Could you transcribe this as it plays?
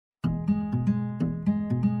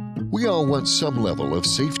We all want some level of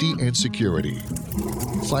safety and security.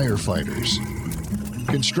 Firefighters,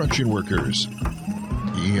 construction workers,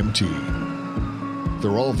 EMT.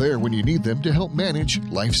 They're all there when you need them to help manage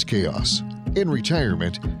life's chaos. In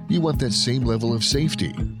retirement, you want that same level of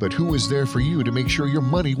safety, but who is there for you to make sure your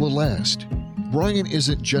money will last? Brian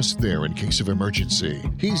isn't just there in case of emergency.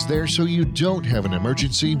 He's there so you don't have an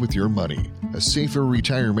emergency with your money. A safer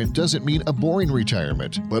retirement doesn't mean a boring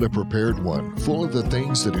retirement, but a prepared one, full of the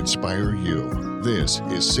things that inspire you. This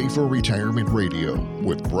is Safer Retirement Radio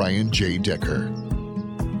with Brian J. Decker.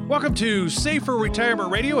 Welcome to Safer Retirement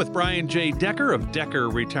Radio with Brian J. Decker of Decker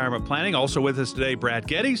Retirement Planning. Also with us today, Brad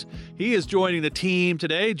Geddes. He is joining the team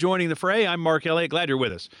today, joining the fray. I'm Mark Elliott. Glad you're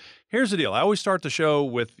with us. Here's the deal. I always start the show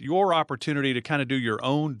with your opportunity to kind of do your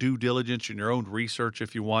own due diligence and your own research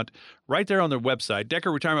if you want. Right there on their website,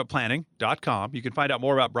 DeckerRetirementPlanning.com. You can find out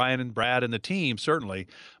more about Brian and Brad and the team, certainly.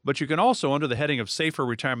 But you can also, under the heading of Safer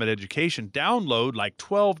Retirement Education, download like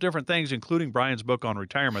 12 different things, including Brian's book on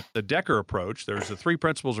retirement, The Decker Approach. There's the 3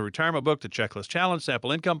 Principles of Retirement book, the Checklist Challenge,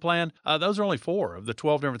 Sample Income Plan. Those are only 4 of the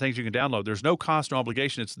 12 different things you can download. There's no cost, no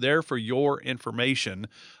obligation. It's there for your information.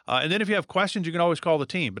 And then if you have questions, you can always call the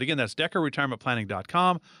team. But again, that's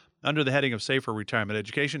DeckerRetirementPlanning.com. Under the heading of Safer Retirement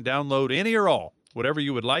Education, download any or all, whatever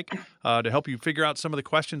you would like, to help you figure out some of the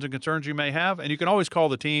questions and concerns you may have. And you can always call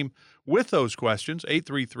the team with those questions,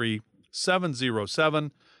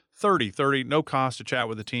 833-707-3030. No cost to chat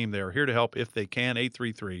with the team. They are here to help if they can,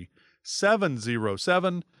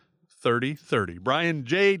 833-707-3030. Brian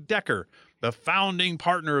J. Decker, the founding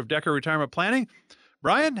partner of Decker Retirement Planning.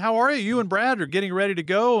 Brian, how are you? You and Brad are getting ready to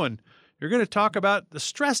go, and you're going to talk about the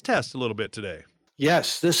stress test a little bit today.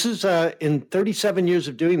 Yes, this is in 37 years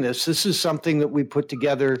of doing this is something that we put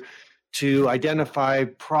together to identify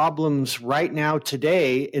problems right now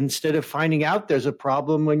today instead of finding out there's a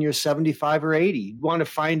problem when you're 75 or 80. You want to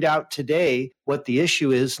find out today what the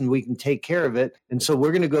issue is and we can take care of it. And so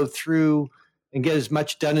we're going to go through and get as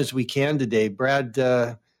much done as we can today. Brad,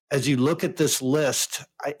 as you look at this list,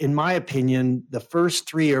 in my opinion, the first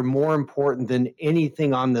 3 are more important than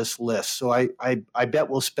anything on this list. So I bet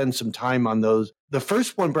we'll spend some time on those. The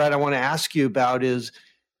first one, Brad, I want to ask you about is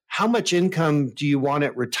how much income do you want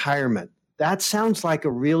at retirement? That sounds like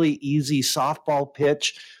a really easy softball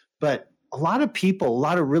pitch, but a lot of people, a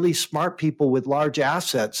lot of really smart people with large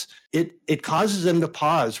assets, it causes them to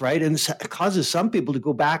pause, right? And it causes some people to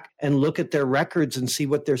go back and look at their records and see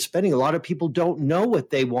what they're spending. A lot of people don't know what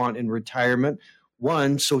they want in retirement.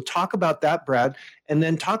 One, so talk about that, Brad, and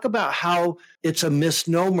then talk about how it's a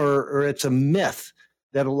misnomer or it's a myth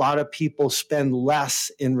that a lot of people spend less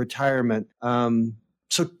in retirement.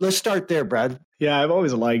 So let's start there, Brad. Yeah, I've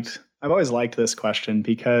always liked this question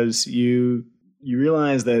because you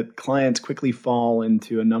realize that clients quickly fall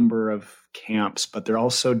into a number of camps, but they're all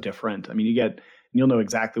so different. I mean, you'll know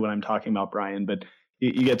exactly what I'm talking about, Brian, but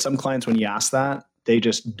you get some clients when you ask that, they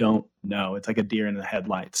just don't know. It's like a deer in the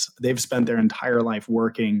headlights. They've spent their entire life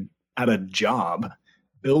working at a job,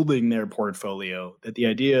 building their portfolio, that the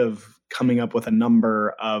idea of coming up with a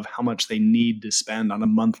number of how much they need to spend on a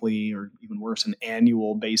monthly or even worse, an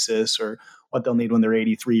annual basis, or what they'll need when they're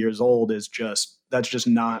 83 years old that's just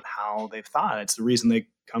not how they've thought. It's the reason they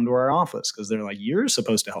come to our office because they're like, you're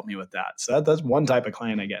supposed to help me with that. So that's one type of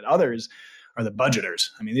client I get. Others are the budgeters.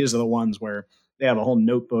 I mean, these are the ones where they have a whole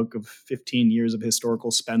notebook of 15 years of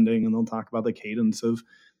historical spending, and they'll talk about the cadence of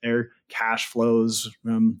their cash flows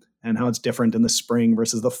and how it's different in the spring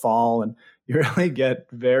versus the fall. And you really get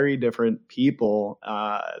very different people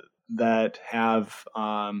that have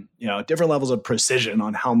different levels of precision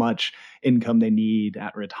on how much income they need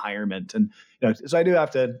at retirement. And so I do have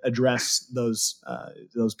to address those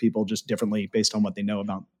people just differently based on what they know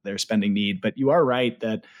about their spending need. But you are right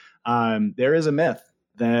that there is a myth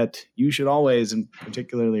that you should always, and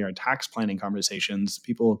particularly our tax planning conversations,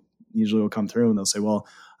 people usually will come through and they'll say, well,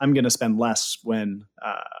 I'm going to spend less when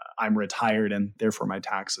I'm retired and therefore my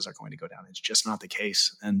taxes are going to go down. It's just not the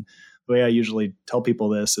case. And the way I usually tell people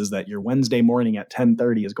this is that your Wednesday morning at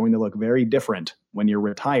 10:30 is going to look very different when you're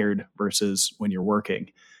retired versus when you're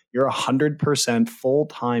working. You're 100%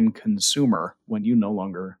 full-time consumer when you no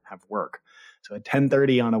longer have work. So at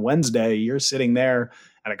 10:30 on a Wednesday, you're sitting there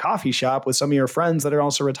at a coffee shop with some of your friends that are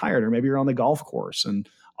also retired, or maybe you're on the golf course, and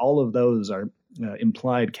all of those are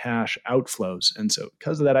implied cash outflows. And so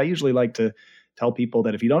because of that, I usually like to tell people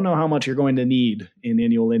that if you don't know how much you're going to need in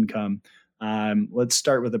annual income, let's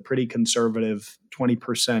start with a pretty conservative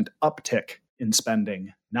 20% uptick in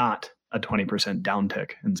spending, not a 20%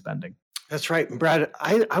 downtick in spending. That's right. Brad,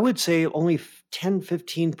 I would say only 10,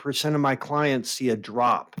 15% of my clients see a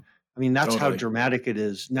drop. I mean, that's totally how dramatic it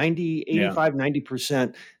is. 90, 85,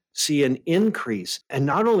 90%, see an increase. And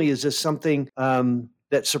not only is this something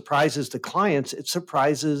that surprises the clients, it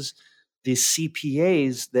surprises the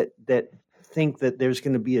CPAs that think that there's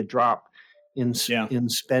going to be a drop in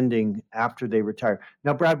spending after they retire.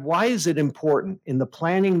 Now, Brad, why is it important in the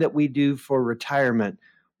planning that we do for retirement?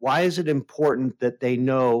 Why is it important that they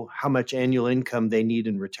know how much annual income they need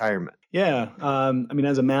in retirement? Yeah.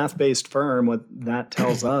 As a math-based firm, what that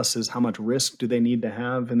tells us is how much risk do they need to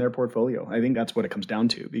have in their portfolio. I think that's what it comes down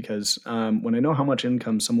to, because when I know how much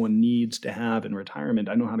income someone needs to have in retirement,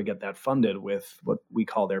 I know how to get that funded with what we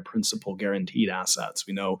call their principal guaranteed assets.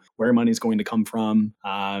 We know where money is going to come from,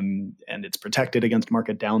 and it's protected against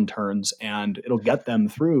market downturns, and it'll get them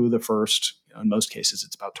through the first, in most cases,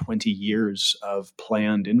 it's about 20 years of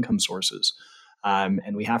planned income sources.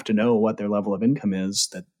 And we have to know what their level of income is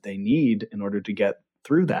that they need in order to get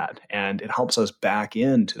through that. And it helps us back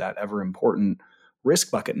into that ever important risk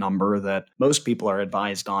bucket number that most people are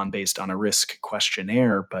advised on based on a risk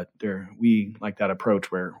questionnaire. But we like that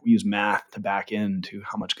approach where we use math to back into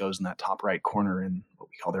how much goes in that top right corner in what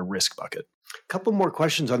we call their risk bucket. A couple more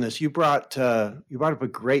questions on this. You brought up a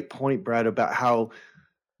great point, Brad, about how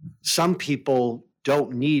some people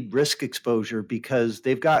don't need risk exposure because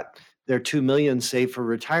they've got their $2 million saved for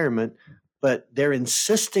retirement, but they're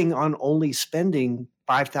insisting on only spending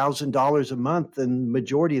 $5,000 a month, and the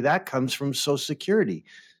majority of that comes from Social Security.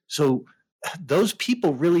 So those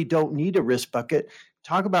people really don't need a risk bucket.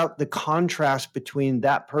 Talk about the contrast between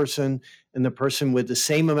that person and the person with the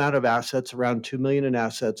same amount of assets, around $2 million in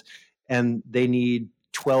assets, and they need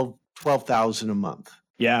 $12,000 a month.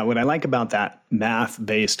 Yeah, what I like about that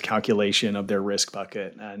math-based calculation of their risk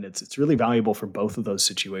bucket, and it's really valuable for both of those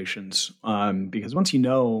situations, because once you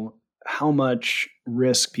know how much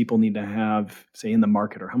risk people need to have, say, in the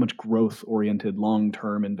market, or how much growth-oriented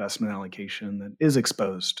long-term investment allocation that is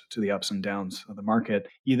exposed to the ups and downs of the market,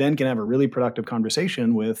 you then can have a really productive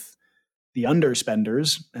conversation with the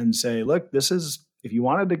underspenders and say, look, if you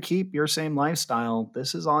wanted to keep your same lifestyle,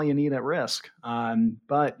 this is all you need at risk.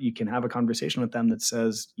 But you can have a conversation with them that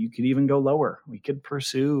says you could even go lower. We could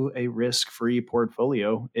pursue a risk-free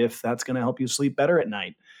portfolio if that's going to help you sleep better at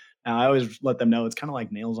night. Now, I always let them know it's kind of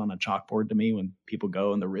like nails on a chalkboard to me when people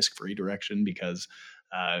go in the risk-free direction, because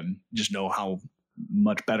just know how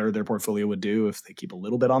much better their portfolio would do if they keep a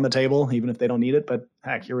little bit on the table, even if they don't need it. But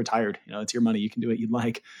heck, you're retired. It's your money. You can do what you'd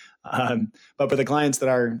like. But for the clients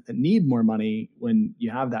that need more money, when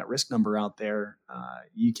you have that risk number out there,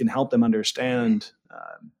 you can help them understand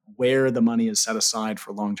where the money is set aside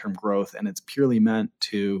for long-term growth. And it's purely meant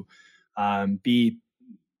to be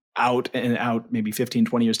out maybe 15,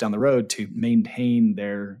 20 years down the road to maintain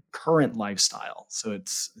their current lifestyle. So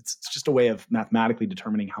it's just a way of mathematically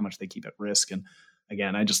determining how much they keep at risk. And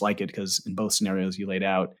again, I just like it because in both scenarios you laid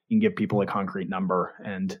out, you can give people a concrete number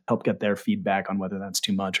and help get their feedback on whether that's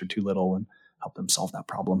too much or too little and help them solve that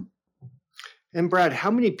problem. And Brad,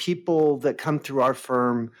 how many people that come through our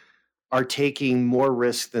firm are taking more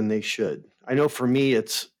risk than they should? I know for me,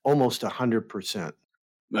 it's almost 100%.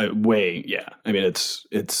 Yeah.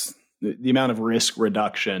 It's the amount of risk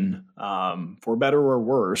reduction, for better or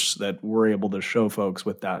worse, that we're able to show folks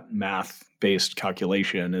with that math-based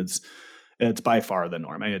calculation. It's by far the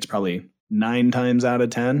norm. It's probably 9 times out of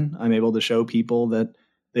 10, I'm able to show people that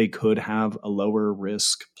they could have a lower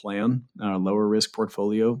risk plan, a lower risk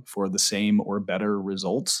portfolio for the same or better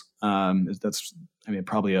results. I'm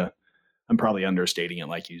probably understating it,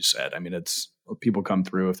 like you said. It's people come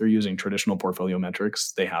through, if they're using traditional portfolio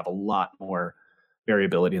metrics, they have a lot more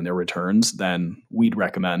variability in their returns than we'd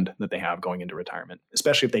recommend that they have going into retirement,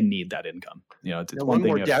 especially if they need that income. It's one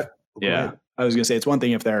thing. I was going to say it's one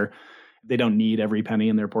thing if they don't need every penny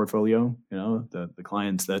in their portfolio. The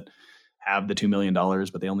clients that have the $2 million,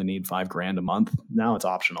 but they only need $5,000 a month. Now it's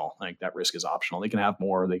optional. Like, that risk is optional. They can have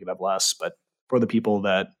more, they could have less, but for the people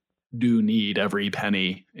that do need every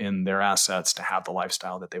penny in their assets to have the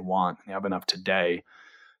lifestyle that they want, they have enough today.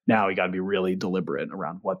 Now you got to be really deliberate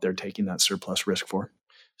around what they're taking that surplus risk for.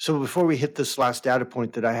 So before we hit this last data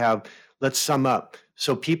point that I have, let's sum up.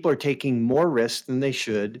 So people are taking more risk than they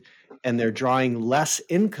should, and they're drawing less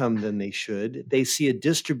income than they should. They see a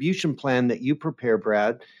distribution plan that you prepare,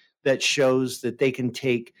 Brad, that shows that they can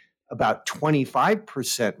take about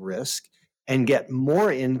 25% risk and get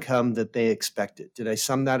more income than they expected. Did I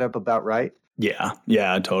sum that up about right?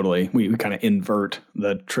 Yeah, totally. We kind of invert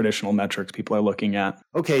the traditional metrics people are looking at.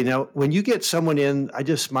 Okay, now when you get someone in, I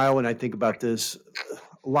just smile when I think about this.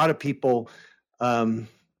 A lot of people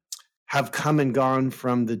have come and gone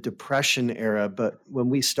from the Depression era, but when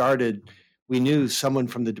we started, we knew someone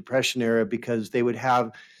from the Depression era because they would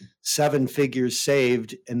have 7 figures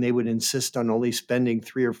saved and they would insist on only spending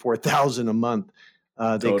 3,000 or 4,000 a month.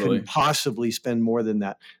 They couldn't possibly spend more than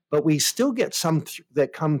that. But we still get some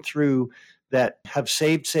that come through that have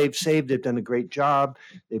saved. They've done a great job.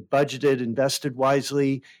 They've budgeted, invested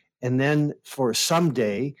wisely. And then for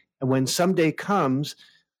someday, and when someday comes,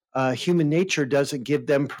 human nature doesn't give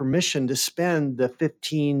them permission to spend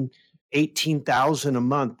the 18,000 a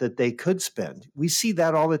month that they could spend. We see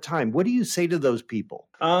that all the time. What do you say to those people?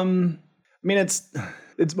 I mean,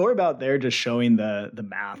 it's more about they're just showing the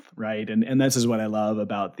math, right? And this is what I love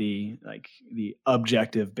about the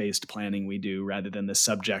objective based planning we do rather than the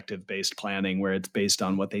subjective based planning where it's based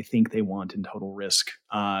on what they think they want in total risk.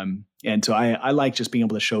 And so I like just being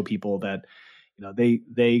able to show people that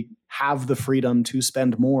they have the freedom to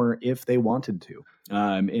spend more if they wanted to.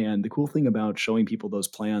 And the cool thing about showing people those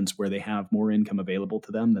plans where they have more income available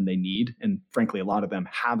to them than they need, and frankly, a lot of them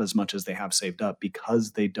have as much as they have saved up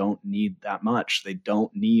because they don't need that much. They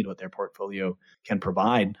don't need what their portfolio can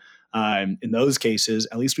provide. In those cases,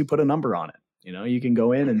 at least we put a number on it. You can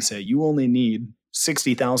go in and say, you only need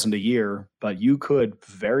 60,000 a year, but you could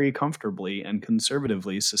very comfortably and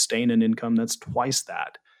conservatively sustain an income that's twice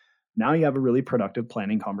that. Now you have a really productive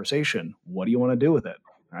planning conversation. What do you want to do with it?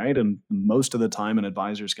 Right. And most of the time, an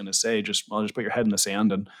advisor is going to say, just put your head in the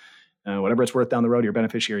sand and whatever it's worth down the road, your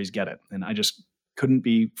beneficiaries get it. And I just couldn't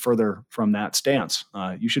be further from that stance.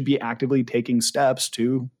 You should be actively taking steps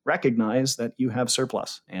to recognize that you have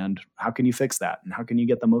surplus. And how can you fix that? And how can you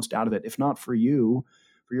get the most out of it? If not for you,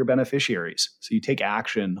 for your beneficiaries. So you take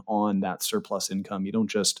action on that surplus income. You don't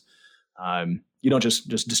just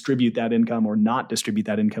distribute that income or not distribute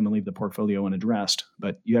that income and leave the portfolio unaddressed,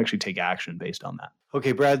 but you actually take action based on that.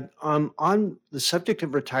 Okay, Brad, on the subject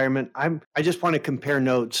of retirement, I just want to compare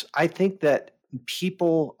notes. I think that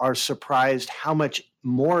people are surprised how much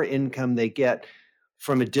more income they get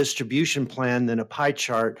from a distribution plan than a pie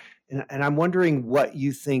chart. And I'm wondering what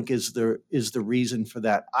you think is the reason for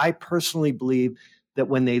that. I personally believe that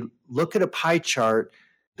when they look at a pie chart,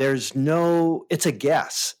 it's a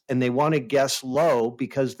guess, and they want to guess low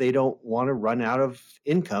because they don't want to run out of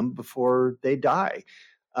income before they die.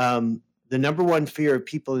 The number one fear of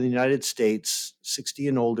people in the United States, 60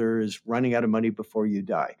 and older, is running out of money before you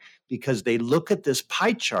die, because they look at this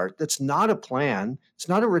pie chart that's not a plan. It's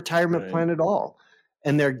not a retirement plan at all.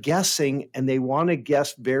 And they're guessing, and they want to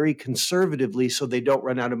guess very conservatively so they don't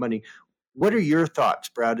run out of money. What are your thoughts,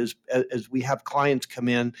 Brad, as we have clients come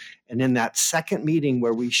in, and in that second meeting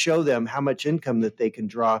where we show them how much income that they can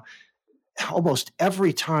draw, almost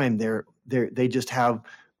every time they just have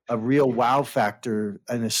a real wow factor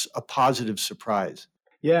and a positive surprise?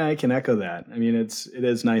 Yeah, I can echo that. I mean, it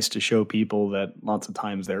is nice to show people that lots of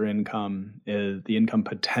times the income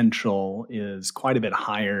potential is quite a bit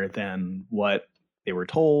higher than what they were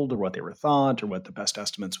told or what they were thought or what the best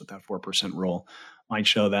estimates with that 4% rule might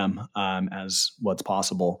show them as what's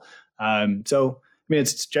possible. So, I mean,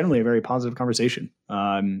 it's generally a very positive conversation.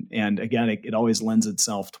 And again, it always lends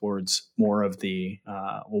itself towards more of the,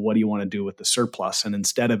 what do you want to do with the surplus? And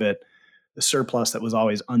instead of the surplus that was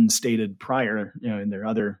always unstated prior, in their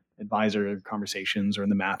other advisor conversations or in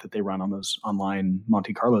the math that they run on those online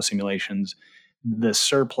Monte Carlo simulations, the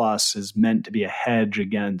surplus is meant to be a hedge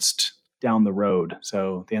against down the road.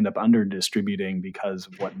 So they end up under distributing because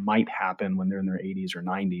of what might happen when they're in their 80s or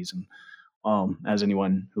 90s. And as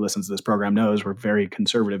anyone who listens to this program knows, we're very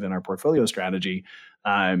conservative in our portfolio strategy.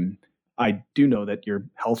 I do know that your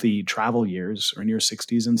healthy travel years are in your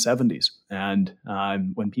 60s and 70s. And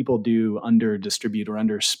when people do under distribute or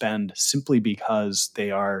underspend simply because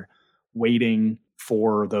they are waiting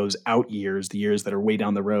for those out years, the years that are way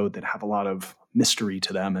down the road that have a lot of mystery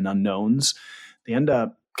to them and unknowns, they end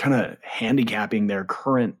up kind of handicapping their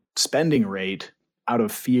current spending rate out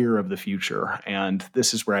of fear of the future. And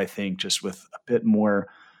this is where I think just with a bit more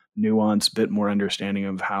nuance, a bit more understanding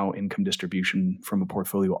of how income distribution from a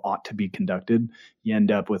portfolio ought to be conducted, you end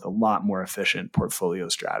up with a lot more efficient portfolio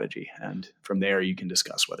strategy. And from there, you can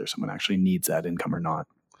discuss whether someone actually needs that income or not.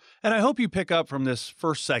 And I hope you pick up from this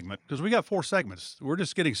first segment, because we got 4 segments. We're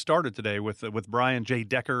just getting started today with Brian J.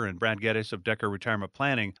 Decker and Brad Geddes of Decker Retirement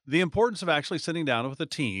Planning, the importance of actually sitting down with a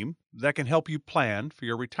team that can help you plan for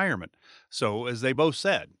your retirement. So as they both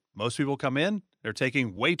said, most people come in, they're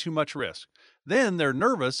taking way too much risk. Then they're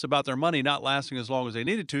nervous about their money not lasting as long as they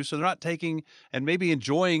needed to, so they're not taking and maybe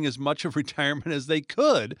enjoying as much of retirement as they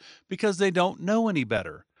could because they don't know any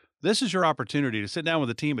better. This is your opportunity to sit down with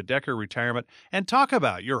a team at Decker Retirement and talk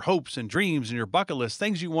about your hopes and dreams and your bucket list,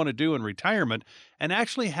 things you want to do in retirement, and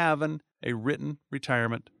actually having a written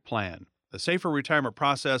retirement plan. The Safer Retirement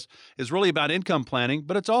process is really about income planning,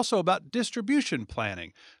 but it's also about distribution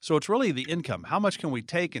planning. So it's really the income. How much can we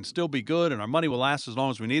take and still be good, and our money will last as long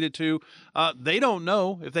as we need it to? They don't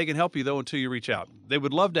know if they can help you, though, until you reach out. They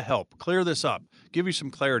would love to help clear this up, give you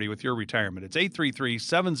some clarity with your retirement. It's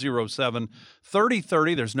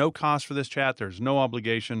 833-707-3030. There's no cost for this chat. There's no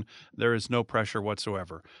obligation. There is no pressure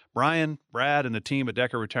whatsoever. Brian, Brad, and the team at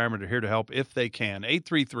Decker Retirement are here to help if they can.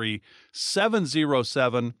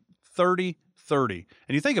 833-707-3030.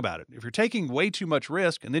 And you think about it, if you're taking way too much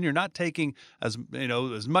risk and then you're not taking as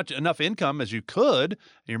much enough income as you could, and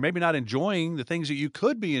you're maybe not enjoying the things that you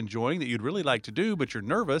could be enjoying that you'd really like to do, but you're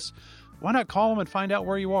nervous, why not call them and find out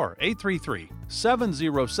where you are?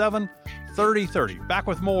 833-707-3030. Back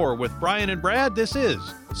with more with Brian and Brad. This is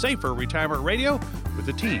Safer Retirement Radio with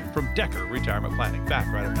the team from Decker Retirement Planning. Back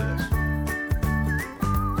right after this.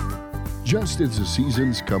 Just as the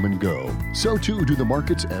seasons come and go, so too do the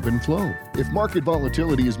markets ebb and flow. If market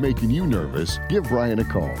volatility is making you nervous, give Brian a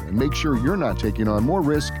call and make sure you're not taking on more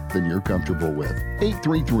risk than you're comfortable with.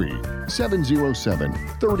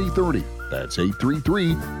 833-707-3030. That's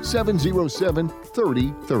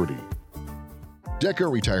 833-707-3030. Decker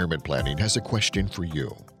Retirement Planning has a question for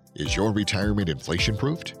you. Is your retirement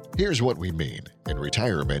inflation-proofed? Here's what we mean. In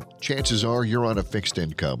retirement, chances are you're on a fixed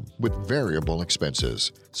income with variable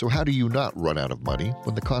expenses. So how do you not run out of money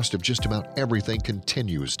when the cost of just about everything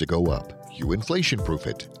continues to go up? You inflation-proof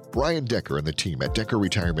it. Brian Decker and the team at Decker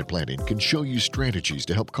Retirement Planning can show you strategies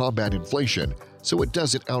to help combat inflation so it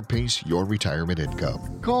doesn't outpace your retirement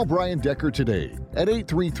income. Call Brian Decker today at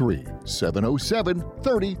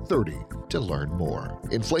 833-707-3030 to learn more.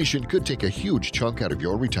 Inflation could take a huge chunk out of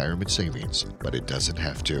your retirement savings, but it doesn't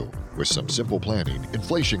have to. With some simple planning,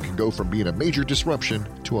 inflation can go from being a major disruption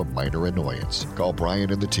to a minor annoyance. Call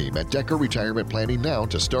Brian and the team at Decker Retirement Planning now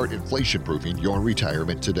to start inflation-proofing your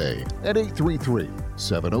retirement today at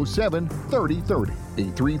 833-707-3030.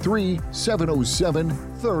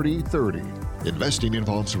 833-707-3030. Investing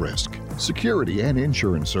involves risk. Security and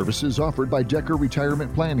insurance services offered by Decker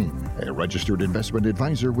Retirement Planning, a registered investment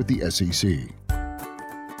advisor with the SEC.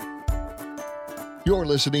 You're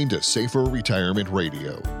listening to Safer Retirement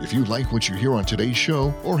Radio. If you like what you hear on today's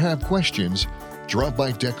show or have questions, drop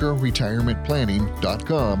by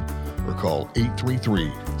DeckerRetirementPlanning.com or call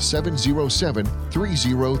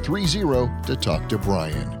 833-707-3030 to talk to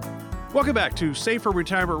Brian. Welcome back to Safer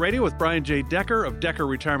Retirement Radio with Brian J. Decker of Decker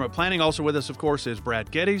Retirement Planning. Also with us, of course, is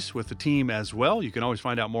Brad Geddes with the team as well. You can always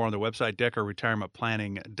find out more on the website,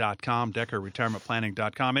 DeckerRetirementPlanning.com,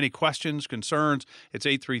 DeckerRetirementPlanning.com. Any questions, concerns, it's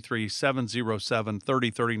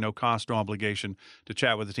 833-707-3030. No cost, no obligation to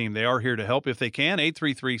chat with the team. They are here to help if they can.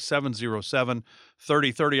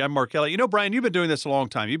 833-707-3030. I'm Mark Elliott. You know, Brian, you've been doing this a long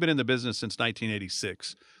time. You've been in the business since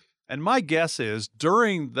 1986. And my guess is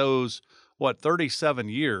during those, 37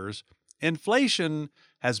 years, inflation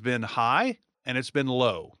has been high and it's been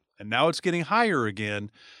low, and now it's getting higher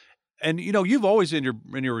again. And you've always in your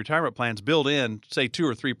retirement plans built in, say, 2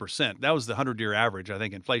 or 3%. That was the 100-year average. I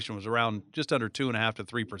think inflation was around just under 2.5 to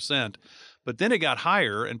 3%. But then it got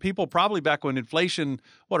higher, and people probably back when inflation,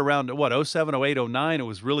 around 07, 08, 09, it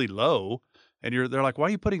was really low. And they're like, why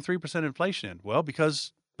are you putting 3% inflation in? Well,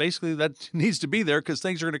 because basically that needs to be there because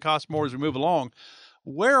things are going to cost more as we move along.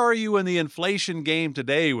 Where are you in the inflation game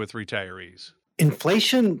today with retirees?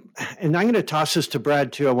 Inflation, and I'm going to toss this to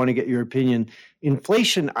Brad too. I want to get your opinion.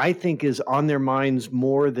 Inflation, I think, is on their minds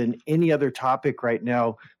more than any other topic right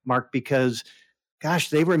now, Mark, because, gosh,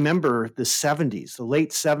 they remember the 70s, the late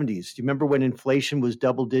 70s. Do you remember when inflation was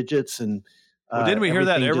double digits? And didn't we hear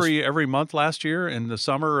that every month last year in the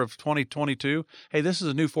summer of 2022? Hey, this is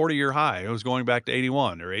a new 40-year high. It was going back to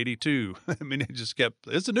 81 or 82. I mean,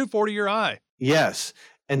 it's a new 40-year high. Yes.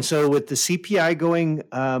 And so with the CPI going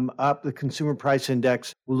up, the consumer price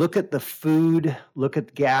index, look at the food, look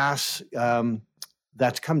at gas.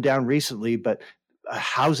 That's come down recently, but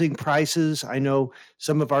housing prices, I know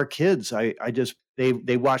some of our kids,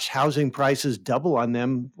 they watched housing prices double on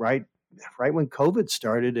them right when COVID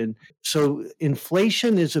started. And so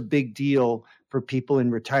inflation is a big deal for people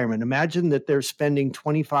in retirement. Imagine that they're spending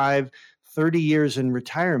 25, 30 years in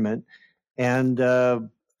retirement, and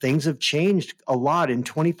things have changed a lot in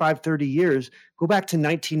 25, 30 years. Go back to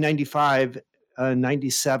 1995,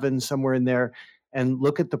 97, somewhere in there, and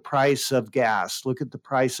look at the price of gas, look at the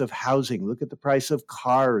price of housing, look at the price of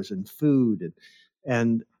cars and food.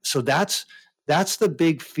 And so that's the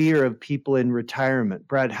big fear of people in retirement.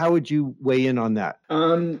 Brad, how would you weigh in on that?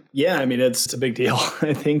 Yeah, I mean, it's a big deal.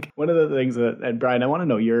 I think one of the things and Brian, I want to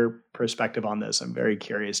know your perspective on this. I'm very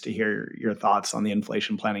curious to hear your thoughts on the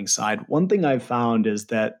inflation planning side. One thing I've found is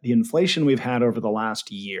that the inflation we've had over the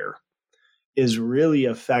last year is really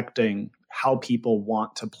affecting how people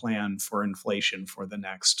want to plan for inflation for the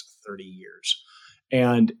next 30 years.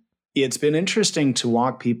 And it's been interesting to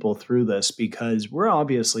walk people through this because we're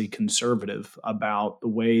obviously conservative about the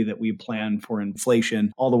way that we plan for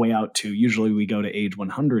inflation all the way out to usually we go to age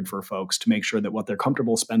 100 for folks to make sure that what they're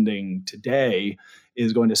comfortable spending today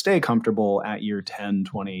is going to stay comfortable at year 10,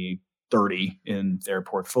 20, 30 in their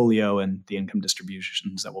portfolio and the income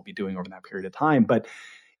distributions that we'll be doing over that period of time. But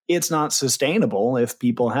it's not sustainable if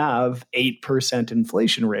people have 8%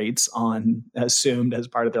 inflation rates on assumed as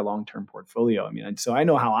part of their long-term portfolio. I mean, so I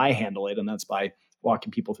know how I handle it, and that's by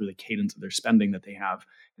walking people through the cadence of their spending that they have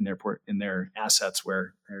in their assets,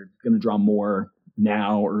 where they're going to draw more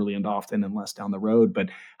now, early and often, and less down the road. But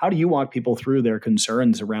how do you walk people through their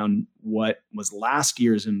concerns around what was last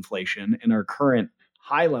year's inflation and our current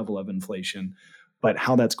high level of inflation, but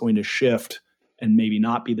how that's going to shift and maybe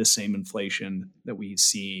not be the same inflation that we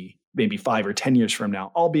see maybe 5 or 10 years from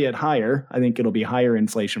now, albeit higher. I think it'll be higher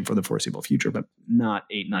inflation for the foreseeable future, but not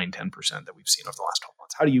 8, 9, 10% that we've seen over the last 12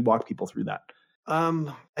 months. How do you walk people through that?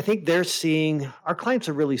 I think they're seeing, our clients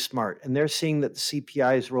are really smart, and they're seeing that the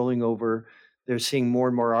CPI is rolling over. They're seeing more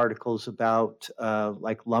and more articles about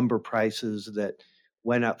like lumber prices that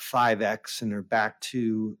went up 5x and are back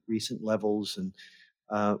to recent levels and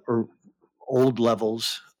or old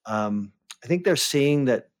levels. I think they're seeing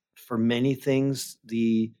that for many things,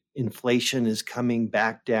 the inflation is coming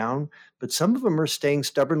back down, but some of them are staying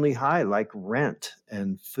stubbornly high, like rent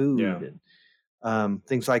and food and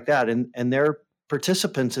things like that. And they're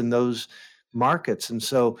participants in those markets. And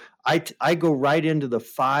so I go right into the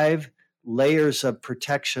 5 layers of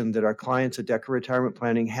protection that our clients at Decker Retirement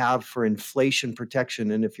Planning have for inflation protection.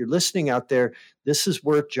 And if you're listening out there, this is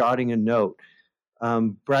worth jotting a note.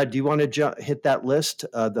 Brad, do you want to hit that list?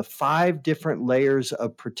 The 5 different layers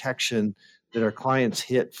of protection that our clients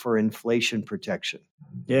hit for inflation protection.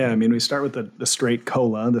 Yeah, I mean, we start with the straight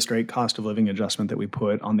COLA, the straight cost of living adjustment that we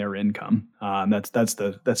put on their income. That's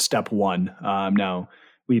step one. Now,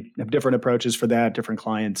 we have different approaches for that. Different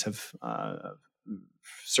clients have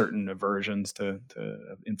certain aversions to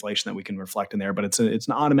inflation that we can reflect in there, but it's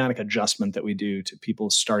an automatic adjustment that we do to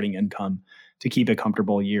people's starting income to keep it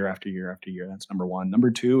comfortable year after year after year. That's number one.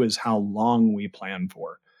 Number two is how long we plan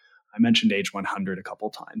for. I mentioned age 100 a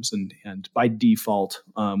couple times, and by default,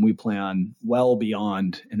 we plan well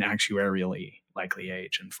beyond an actuarially likely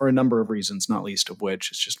age, and for a number of reasons, not least of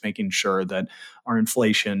which is just making sure that our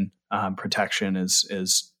inflation protection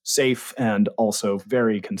is safe and also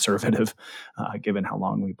very conservative, given how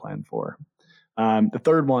long we plan for. The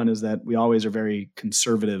third one is that we always are very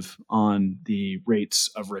conservative on the rates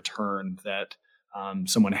of return that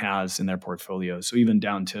someone has in their portfolio. So even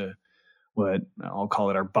down to what I'll call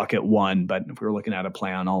it our bucket one, but if we were looking at a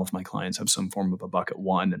plan, all of my clients have some form of a bucket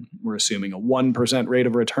one, and we're assuming a 1% rate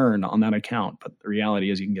of return on that account. But the reality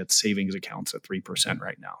is you can get savings accounts at 3%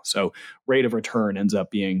 right now. So rate of return ends up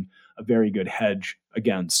being a very good hedge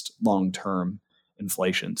against long-term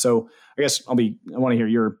inflation. So I guess I want to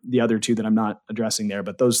hear the other two that I'm not addressing there,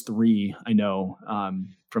 but those 3 I know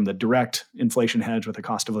from the direct inflation hedge with a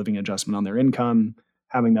cost of living adjustment on their income,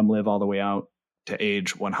 having them live all the way out to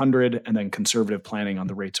age 100, and then conservative planning on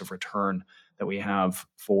the rates of return that we have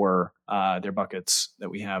for their buckets that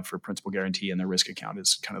we have for principal guarantee and their risk account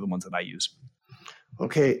is kind of the ones that I use.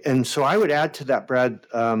 Okay. And so I would add to that, Brad.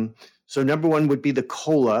 So number one would be the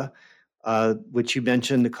COLA, which you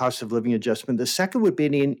mentioned, the cost of living adjustment. The second would be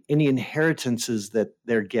any inheritances that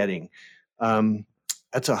they're getting.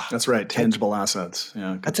 That's right. Tangible assets.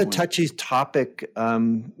 Yeah. That's a touchy topic.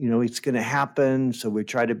 It's going to happen. So we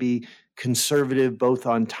try to be conservative both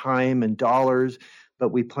on time and dollars, but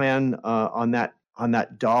we plan on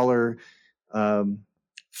that dollar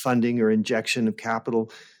funding or injection of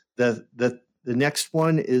capital. The next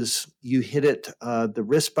one is, you hit it, the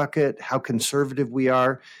risk bucket, how conservative we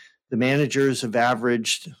are. The managers have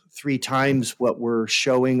averaged 3 times what we're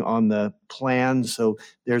showing on the plan. So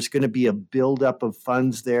there's going to be a buildup of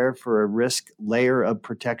funds there for a risk layer of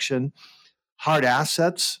protection. Hard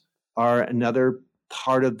assets are another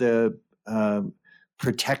part of the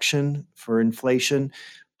protection for inflation.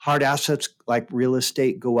 Hard assets like real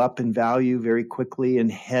estate go up in value very quickly and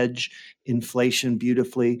hedge inflation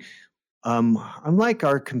beautifully. Unlike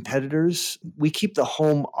our competitors, we keep the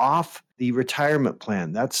home off the retirement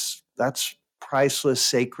plan. That's priceless,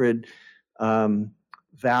 sacred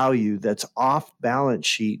value that's off balance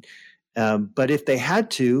sheet. But if they had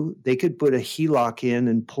to, they could put a HELOC in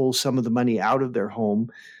and pull some of the money out of their home.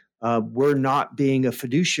 We're not being a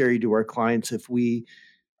fiduciary to our clients if we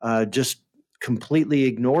just completely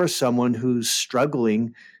ignore someone who's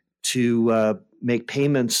struggling to make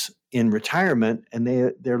payments in retirement, and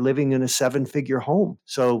they're living in a 7-figure home.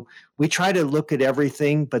 So we try to look at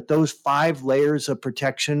everything, but those 5 layers of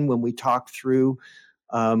protection, when we talk through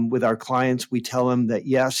with our clients, we tell them that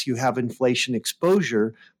yes, you have inflation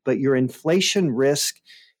exposure, but your inflation risk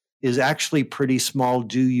is actually pretty small.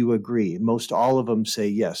 Do you agree? Most all of them say,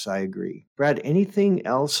 yes, I agree. Brad, anything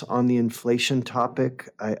else on the inflation topic?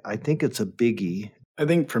 I think it's a biggie. I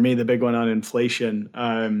think for me, the big one on inflation,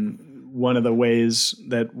 one of the ways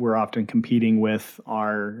that we're often competing with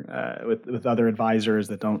our with other advisors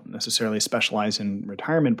that don't necessarily specialize in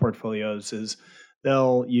retirement portfolios is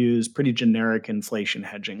they'll use pretty generic inflation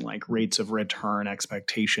hedging, like rates of return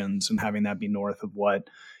expectations and having that be north of what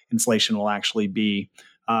inflation will actually be.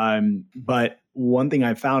 But one thing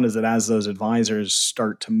I've found is that as those advisors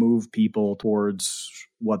start to move people towards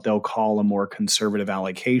what they'll call a more conservative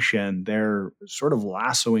allocation, they're sort of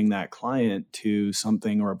lassoing that client to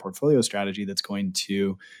something or a portfolio strategy that's going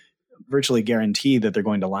to virtually guarantee that they're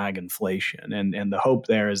going to lag inflation. And the hope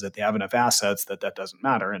there is that they have enough assets that doesn't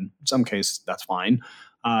matter. In some cases, that's fine.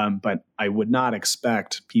 But I would not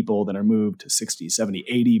expect people that are moved to 60,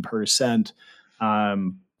 70, 80%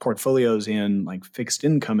 portfolios in like fixed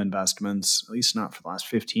income investments, at least not for the last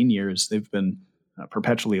 15 years, they've been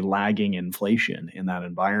perpetually lagging inflation in that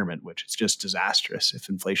environment, which is just disastrous if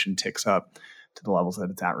inflation ticks up to the levels that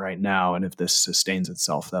it's at right now. And if this sustains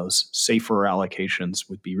itself, those safer allocations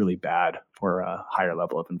would be really bad for a higher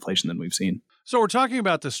level of inflation than we've seen. So we're talking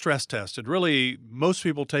about the stress test. And really, most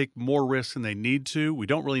people take more risks than they need to. We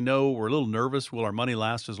don't really know. We're a little nervous. Will our money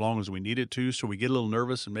last as long as we need it to? So we get a little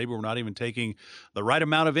nervous, and maybe we're not even taking the right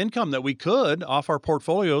amount of income that we could off our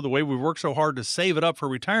portfolio the way we worked so hard to save it up for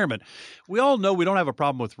retirement. We all know we don't have a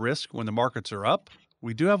problem with risk when the markets are up.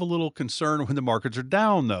 We do have a little concern when the markets are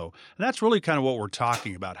down, though. And that's really kind of what we're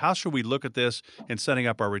talking about. How should we look at this in setting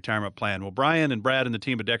up our retirement plan? Well, Brian and Brad and the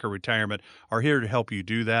team at Decker Retirement are here to help you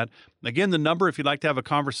do that. Again, the number, if you'd like to have a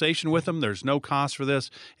conversation with them, there's no cost for this.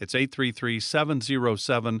 It's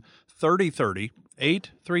 833-707-3030,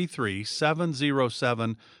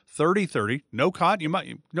 833-707-3030. No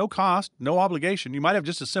cost, no obligation. You might have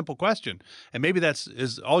just a simple question, and maybe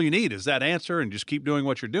is all you need is that answer, and just keep doing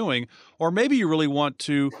what you're doing. Or maybe you really want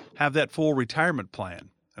to have that full retirement plan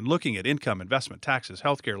and looking at income, investment, taxes,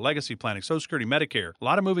 healthcare, legacy planning, Social Security, Medicare. A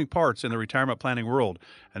lot of moving parts in the retirement planning world.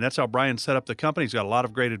 And that's how Brian set up the company. He's got a lot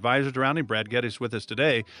of great advisors around him. Brad Geddes with us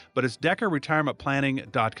today. But it's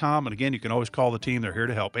DeckerRetirementPlanning.com. And again, you can always call the team. They're here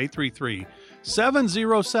to help.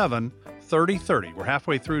 833-707-3030. We're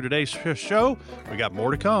halfway through today's show. We got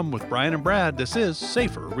more to come with Brian and Brad. This is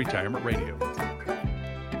Safer Retirement Radio.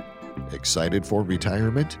 Excited for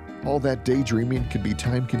retirement? All that daydreaming can be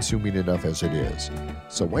time-consuming enough as it is.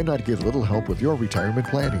 So why not get a little help with your retirement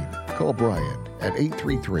planning? Call Brian at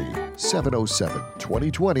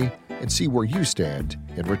 833-707-2020 and see where you stand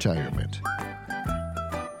in retirement.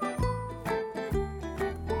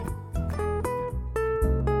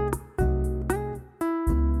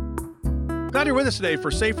 Glad you're with us today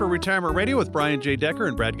for Safer Retirement Radio with Brian J. Decker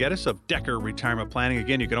and Brad Geddes of Decker Retirement Planning.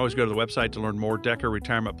 Again, you can always go to the website to learn more,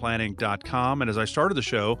 DeckerRetirementPlanning.com. And as I started the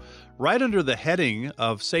show, right under the heading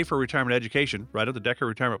of Safer Retirement Education, right at the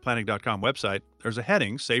DeckerRetirementPlanning.com website, there's a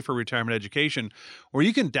heading, Safer Retirement Education, where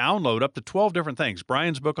you can download up to 12 different things.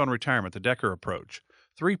 Brian's book on retirement, The Decker Approach.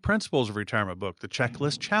 3 Principles of Retirement book, the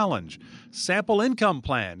Checklist Challenge, Sample Income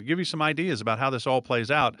Plan, to give you some ideas about how this all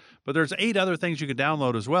plays out. But there's 8 other things you can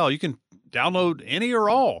download as well. You can download any or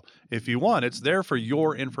all if you want. It's there for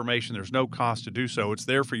your information. There's no cost to do so. It's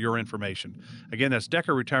there for your information. Again, that's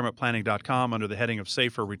DeckerRetirementPlanning.com under the heading of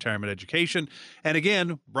Safer Retirement Education. And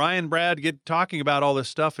again, Brian, Brad get talking about all this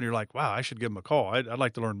stuff, and you're like, wow, I should give them a call. I'd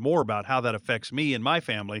like to learn more about how that affects me and my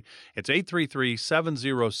family. It's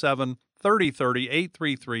 833-707-3030,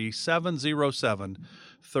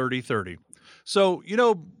 833-707-3030. So,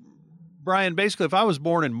 Brian, basically, if I was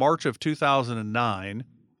born in March of 2009,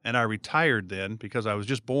 and I retired then because I was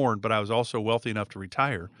just born, but I was also wealthy enough to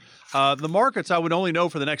retire, the markets I would only know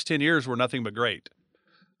for the next 10 years were nothing but great.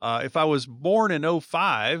 If I was born in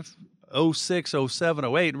 05, 06, 07,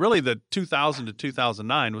 08, really the 2000 to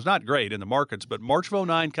 2009 was not great in the markets, but March of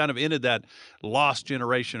 09 kind of ended that lost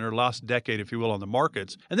generation or lost decade, if you will, on the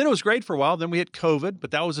markets. And then it was great for a while. Then we hit COVID, but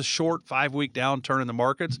that was a short 5-week downturn in the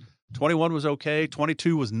markets. 21 was okay.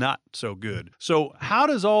 22 was not so good. So how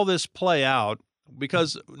does all this play out?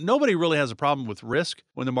 Because nobody really has a problem with risk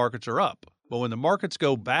when the markets are up. But when the markets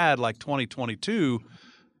go bad like 2022,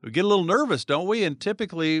 we get a little nervous, don't we? And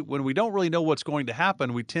typically when we don't really know what's going to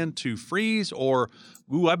happen, we tend to freeze or,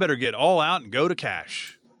 I better get all out and go to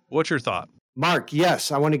cash. What's your thought? Mark,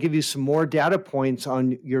 yes, I want to give you some more data points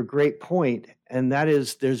on your great point, and that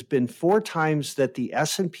is there's been 4 times that the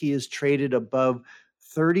S&P is traded above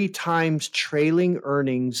 30 times trailing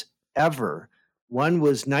earnings ever. One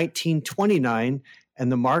was 1929,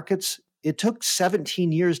 and the markets, it took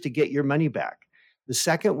 17 years to get your money back. The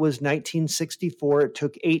second was 1964. It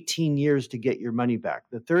took 18 years to get your money back.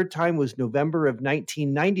 The third time was November of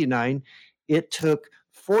 1999. It took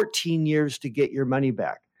 14 years to get your money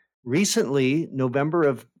back. Recently, November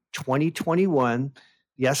of 2021,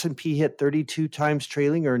 the S&P hit 32 times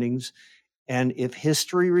trailing earnings. And if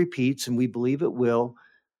history repeats, and we believe it will,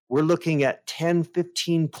 we're looking at 10,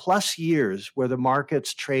 15 plus years where the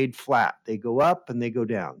markets trade flat. They go up and they go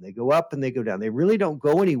down. They go up and they go down. They really don't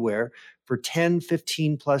go anywhere for 10,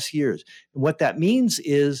 15 plus years. And what that means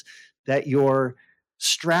is that your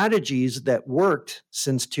strategies that worked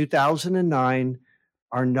since 2009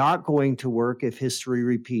 are not going to work if history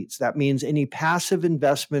repeats. That means any passive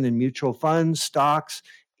investment in mutual funds, stocks,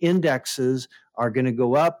 indexes are going to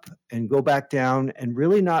go up and go back down and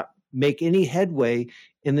really not make any headway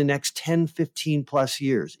in the next 10, 15 plus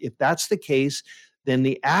years. If that's the case, then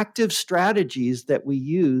the active strategies that we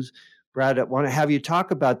use, Brad, I want to have you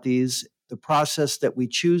talk about these, the process that we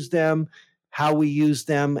choose them, how we use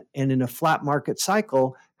them, and in a flat market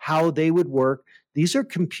cycle, how they would work. These are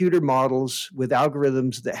computer models with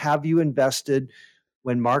algorithms that have you invested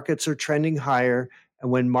when markets are trending higher.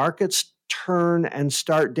 And when markets turn and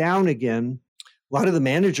start down again, a lot of the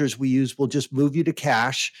managers we use will just move you to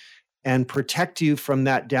cash and protect you from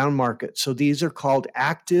that down market. So these are called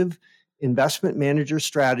active investment manager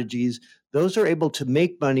strategies. Those are able to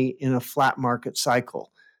make money in a flat market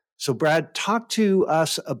cycle. So Brad, talk to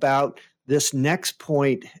us about this next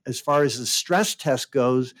point as far as the stress test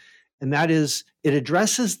goes. And that is, it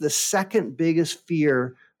addresses the second biggest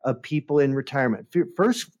fear of people in retirement.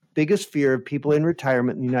 First biggest fear of people in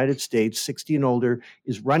retirement in the United States, 60 and older,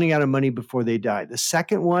 is running out of money before they die. The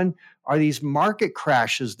second one are these market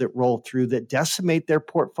crashes that roll through that decimate their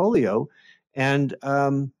portfolio. And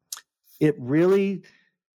it really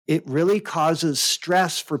causes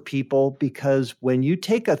stress for people, because when you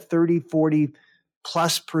take a 30, 40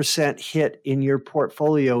 plus % hit in your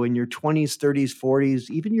portfolio in your 20s, 30s,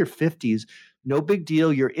 40s, even your 50s, no big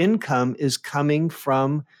deal. Your income is coming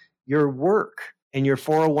from your work. And your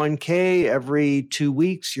 401k, every 2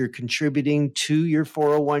 weeks, you're contributing to your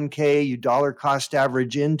 401k. You dollar cost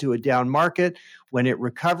average into a down market. When it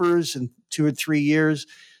recovers in 2 or 3 years,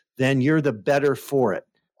 then you're the better for it.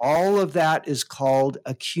 All of that is called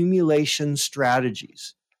accumulation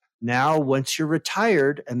strategies. Now, once you're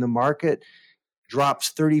retired and the market drops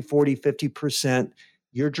 30, 40, 50%,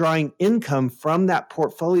 you're drawing income from that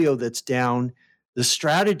portfolio that's down. The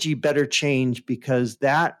strategy better change, because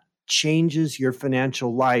that changes your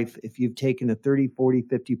financial life if you've taken a 30, 40,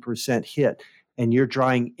 50% hit and you're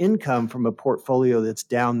drawing income from a portfolio that's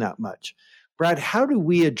down that much. Brad, how do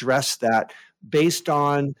we address that based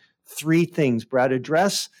on 3 things? Brad,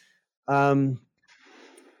 address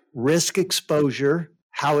risk exposure,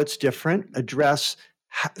 how it's different, address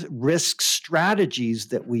risk strategies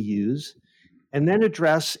that we use, and then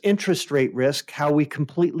address interest rate risk, how we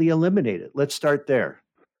completely eliminate it. Let's start there.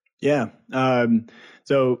 Yeah.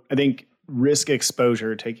 So I think risk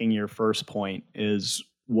exposure, taking your first point, is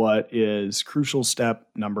what is crucial step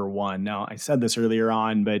number 1. Now, I said this earlier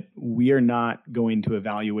on, but we are not going to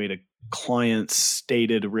evaluate a client's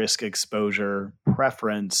stated risk exposure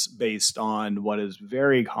preference based on what is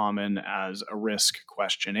very common as a risk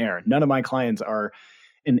questionnaire. None of my clients are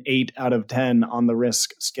an 8 out of 10 on the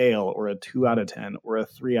risk scale, or a 2 out of 10, or a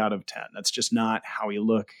 3 out of 10. That's just not how we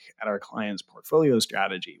look at our clients' portfolio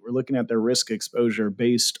strategy. We're looking at their risk exposure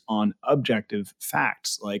based on objective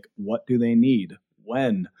facts, like what do they need,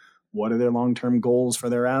 when, what are their long-term goals for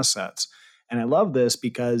their assets. And I love this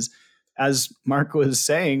because, as Mark was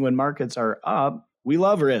saying, when markets are up, we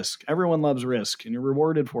love risk. Everyone loves risk, and you're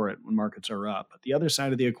rewarded for it when markets are up. But the other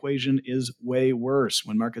side of the equation is way worse.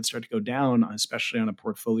 When markets start to go down, especially on a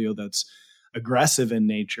portfolio that's aggressive in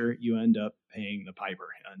nature, you end up paying the piper.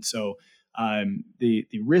 And so the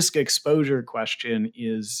risk exposure question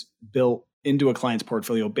is built into a client's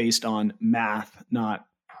portfolio based on math, not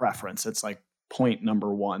preference. It's like point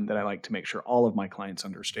number 1 that I like to make sure all of my clients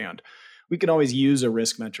understand. We can always use a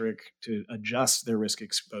risk metric to adjust their risk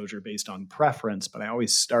exposure based on preference, but I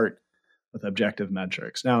always start with objective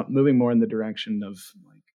metrics. Now, moving more in the direction of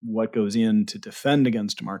like what goes in to defend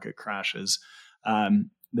against market crashes, the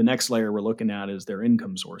next layer we're looking at is their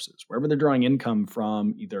income sources. Wherever they're drawing income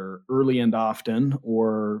from, either early and often,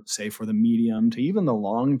 or say for the medium to even the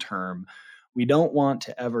long term, we don't want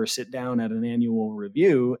to ever sit down at an annual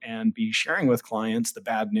review and be sharing with clients the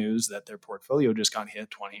bad news that their portfolio just got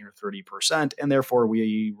hit 20 or 30%. And therefore,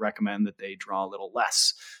 we recommend that they draw a little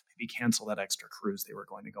less, maybe cancel that extra cruise they were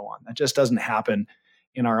going to go on. That just doesn't happen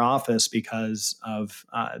in our office because of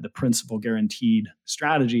the principal guaranteed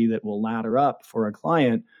strategy that will ladder up for a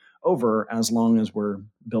client over as long as we're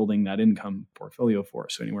building that income portfolio for.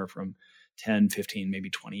 So anywhere from 10, 15, maybe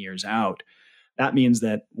 20 years out. That means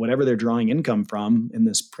that whatever they're drawing income from in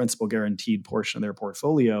this principal guaranteed portion of their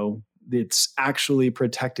portfolio, it's actually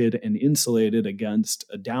protected and insulated against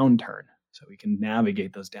a downturn. So we can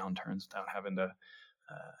navigate those downturns without having to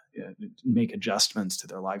make adjustments to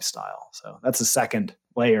their lifestyle. So that's the second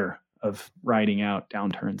layer of riding out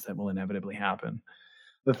downturns that will inevitably happen.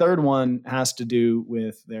 The third one has to do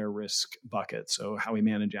with their risk bucket. So how we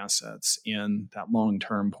manage assets in that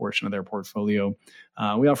long-term portion of their portfolio.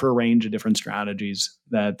 We offer a range of different strategies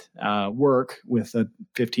that work with a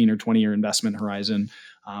 15 or 20-year investment horizon.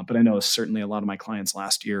 But I know certainly a lot of my clients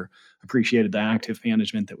last year appreciated the active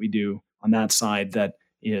management that we do on that side that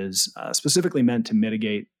is specifically meant to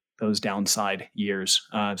mitigate those downside years.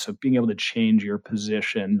 So being able to change your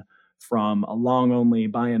position from a long only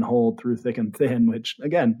buy and hold through thick and thin, which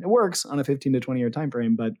again, it works on a 15 to 20 year time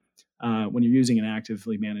frame. But when you're using an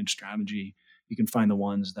actively managed strategy, you can find the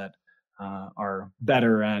ones that are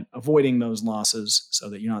better at avoiding those losses so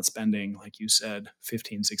that you're not spending, like you said,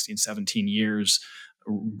 15, 16, 17 years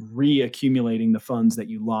reaccumulating the funds that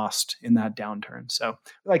you lost in that downturn. So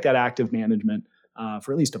we like that active management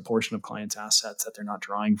for at least a portion of clients' assets that they're not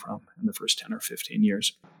drawing from in the first 10 or 15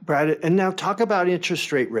 years. Brad, and now talk about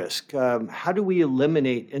interest rate risk. How do we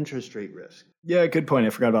eliminate interest rate risk? Yeah, good point.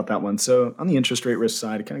 I forgot about that one. So on the interest rate risk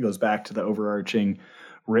side, it kind of goes back to the overarching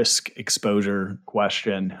risk exposure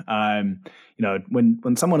question.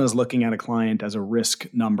 When someone is looking at a client as a risk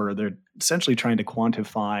number, they're essentially trying to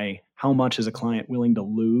quantify how much is a client willing to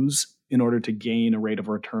lose in order to gain a rate of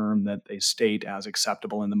return that they state as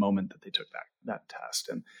acceptable in the moment that they took that test.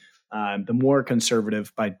 And the more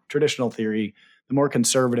conservative, by traditional theory, the more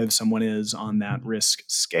conservative someone is on that risk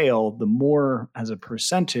scale, the more as a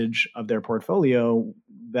percentage of their portfolio,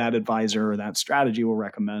 that advisor or that strategy will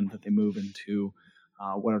recommend that they move into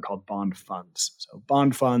what are called bond funds. So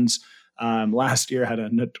bond funds last year had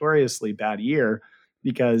a notoriously bad year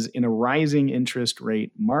because in a rising interest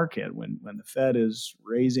rate market, when the Fed is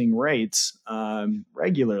raising rates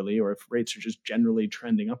regularly, or if rates are just generally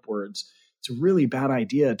trending upwards, it's a really bad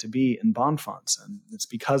idea to be in bond funds. And it's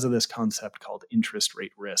because of this concept called interest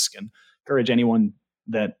rate risk. And encourage anyone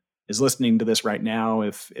that is listening to this right now,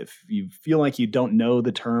 if you feel like you don't know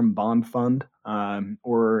the term bond fund,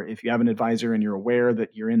 or if you have an advisor and you're aware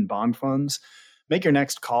that you're in bond funds, make your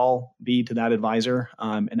next call be to that advisor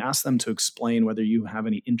and ask them to explain whether you have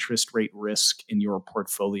any interest rate risk in your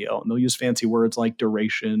portfolio. And they'll use fancy words like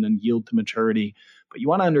duration and yield to maturity, but you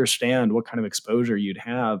want to understand what kind of exposure you'd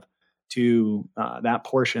have to that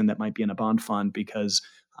portion that might be in a bond fund, because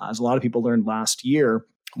as a lot of people learned last year,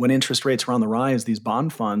 when interest rates were on the rise, these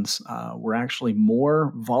bond funds were actually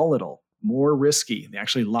more volatile, more risky. They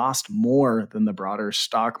actually lost more than the broader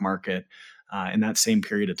stock market in that same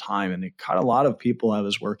period of time. And it caught a lot of people I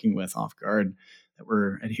was working with off guard that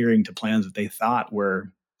were adhering to plans that they thought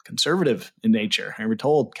were conservative in nature. They were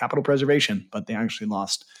told capital preservation, but they actually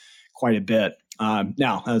lost quite a bit.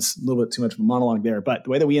 Now, that's a little bit too much of a monologue there, but the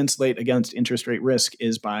way that we insulate against interest rate risk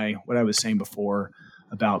is by what I was saying before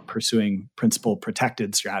about pursuing principal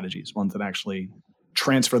protected strategies, ones that actually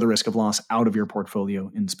transfer the risk of loss out of your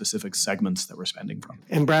portfolio in specific segments that we're spending from.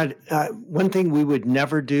 And Brad, one thing we would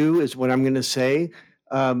never do is what I'm going to say.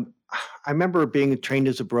 I remember being trained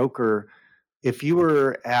as a broker. If you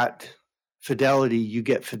were at Fidelity, you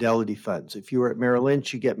get Fidelity funds. If you were at Merrill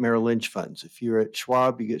Lynch, you get Merrill Lynch funds. If you're at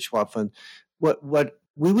Schwab, you get Schwab funds. What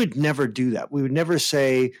we would never do that. We would never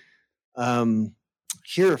say,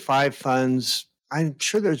 here are 5 funds. I'm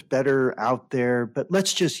sure there's better out there, but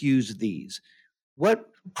let's just use these.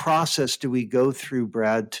 What process do we go through,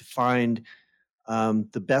 Brad, to find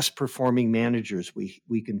the best performing managers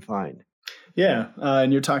we can find? Yeah,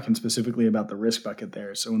 and you're talking specifically about the risk bucket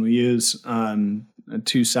there. So when we use a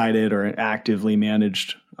two-sided or an actively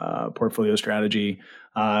managed portfolio strategy,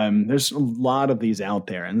 there's a lot of these out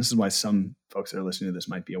there. And this is why some folks that are listening to this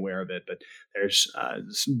might be aware of it, but there's a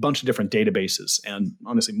bunch of different databases. And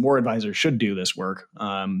honestly, more advisors should do this work.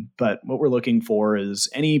 But what we're looking for is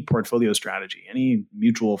any portfolio strategy, any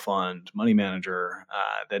mutual fund, money manager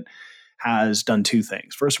that has done 2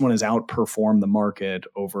 things. First one is outperform the market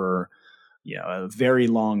over a very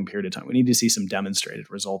long period of time. We need to see some demonstrated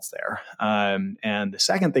results there. And the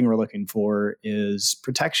second thing we're looking for is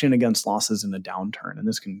protection against losses in a downturn. And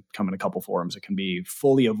this can come in a couple forms. It can be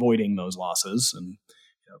fully avoiding those losses and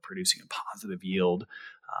producing a positive yield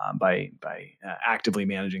by actively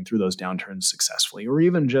managing through those downturns successfully, or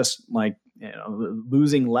even just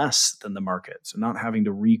losing less than the market, so not having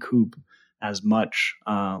to recoup as much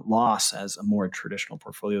loss as a more traditional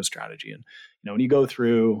portfolio strategy. And when you go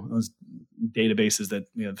through those databases that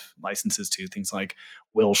we have licenses to, things like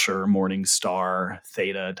Wilshire, Morningstar,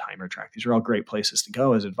 Theta, TimerTrack, these are all great places to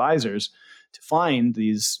go as advisors to find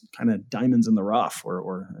these kind of diamonds in the rough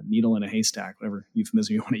or a needle in a haystack, whatever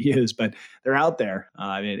euphemism you want to use, but they're out there.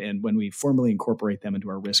 And when we formally incorporate them into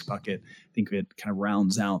our risk bucket, I think it kind of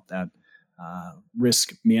rounds out that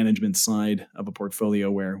risk management side of a portfolio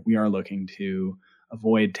where we are looking to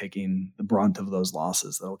avoid taking the brunt of those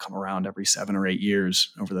losses that'll come around every 7 or 8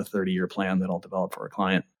 years over the 30-year plan that I'll develop for a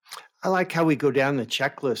client. I like how we go down the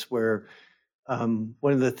checklist where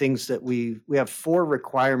one of the things that we have 4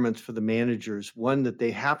 requirements for the managers. One, that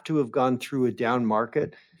they have to have gone through a down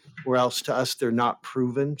market, or else to us they're not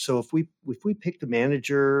proven. So if we picked a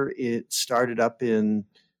manager, it started up in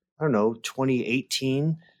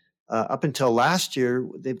 2018. Up until last year,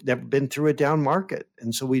 they've never been through a down market.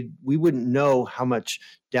 And so we wouldn't know how much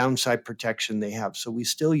downside protection they have. So we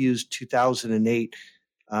still use 2008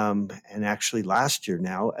 and actually last year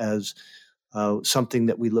now as something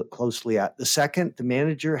that we look closely at. The second, the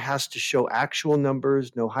manager has to show actual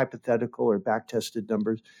numbers, no hypothetical or back-tested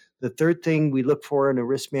numbers. The third thing we look for in a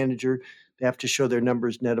risk manager, they have to show their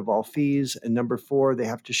numbers net of all fees. And number 4, they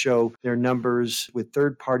have to show their numbers with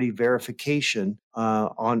third-party verification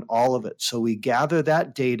on all of it. So we gather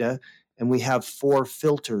that data, and we have 4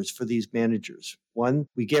 filters for these managers. 1,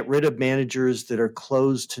 we get rid of managers that are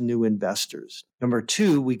closed to new investors. Number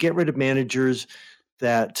 2, we get rid of managers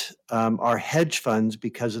that are hedge funds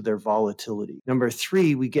because of their volatility. Number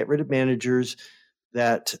 3, we get rid of managers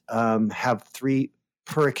that have 3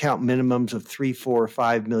 per account minimums of $3, $4, or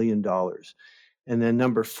 $5 million. And then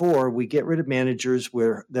number 4, we get rid of managers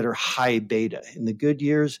that are high beta. In the good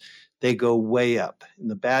years, they go way up. In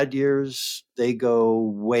the bad years, they go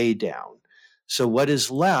way down. So what is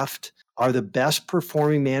left are the best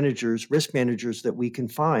performing managers, risk managers that we can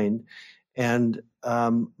find. And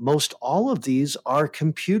most all of these are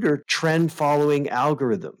computer trend following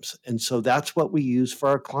algorithms. And so that's what we use for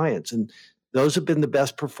our clients. And those have been the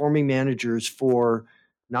best performing managers for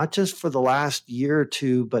not just for the last year or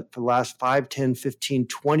two, but for the last 5, 10, 15,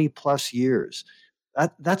 20 plus years.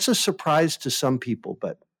 That's a surprise to some people,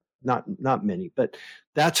 but not many. But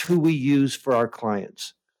that's who we use for our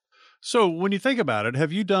clients. So when you think about it,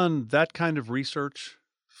 have you done that kind of research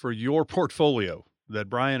for your portfolio that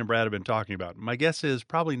Brian and Brad have been talking about? My guess is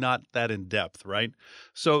probably not that in depth, right?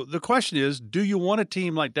 So the question is, do you want a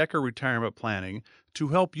team like Decker Retirement Planning to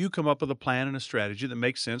help you come up with a plan and a strategy that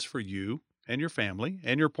makes sense for you and your family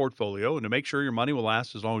and your portfolio, and to make sure your money will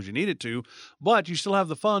last as long as you need it to, but you still have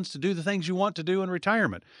the funds to do the things you want to do in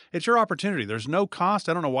retirement? It's your opportunity. There's no cost.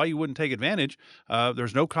 I don't know why you wouldn't take advantage.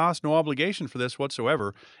 There's no cost, no obligation for this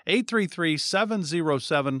whatsoever.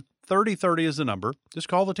 833-707-3030 is the number. Just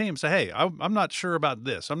call the team. Say, hey, I'm not sure about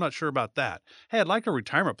this. I'm not sure about that. Hey, I'd like a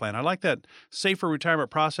retirement plan. I like that safer retirement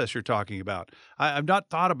process you're talking about. I've not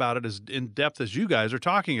thought about it as in depth as you guys are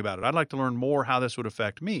talking about it. I'd like to learn more how this would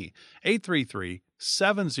affect me.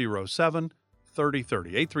 833-707-3030.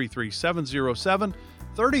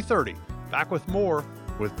 833-707-3030. Back with more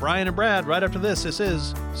with Brian and Brad right after this. This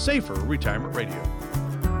is Safer Retirement Radio.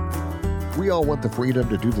 We all want the freedom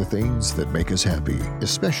to do the things that make us happy,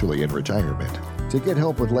 especially in retirement. To get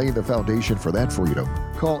help with laying the foundation for that freedom,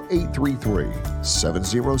 call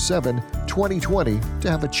 833-707-2020 to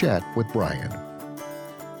have a chat with Brian.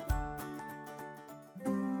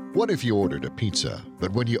 What if you ordered a pizza,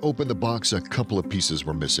 but when you opened the box, a couple of pieces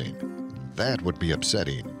were missing? That would be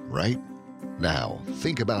upsetting, right? Now,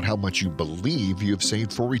 think about how much you believe you've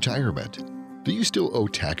saved for retirement. Do you still owe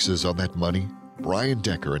taxes on that money? Brian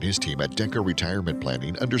Decker and his team at Decker Retirement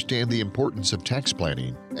Planning understand the importance of tax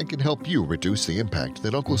planning and can help you reduce the impact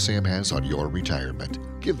that Uncle Sam has on your retirement.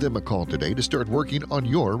 Give them a call today to start working on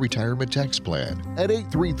your retirement tax plan at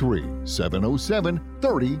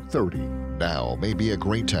 833-707-3030. Now may be a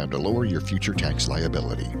great time to lower your future tax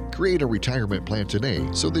liability. Create a retirement plan today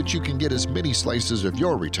so that you can get as many slices of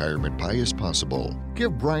your retirement pie as possible.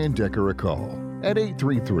 Give Brian Decker a call. at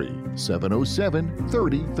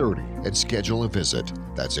 833-707-3030 and schedule a visit.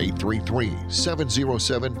 That's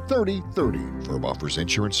 833-707-3030. Firm offers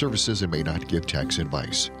insurance services and may not give tax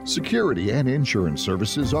advice. Security and insurance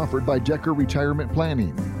services offered by Decker Retirement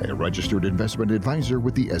Planning, a registered investment advisor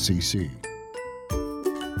with the SEC.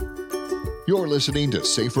 You're listening to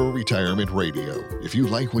Safer Retirement Radio. If you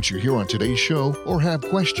like what you hear on today's show or have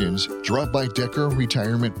questions, drop by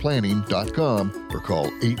DeckerRetirementPlanning.com or call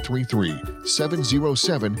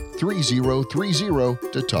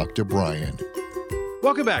 833-707-3030 to talk to Brian.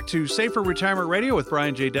 Welcome back to Safer Retirement Radio with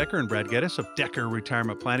Brian J. Decker and Brad Geddes of Decker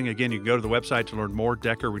Retirement Planning. Again, you can go to the website to learn more,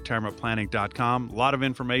 DeckerRetirementPlanning.com. A lot of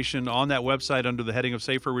information on that website under the heading of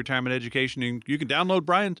Safer Retirement Education. You can download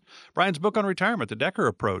Brian's book on retirement, The Decker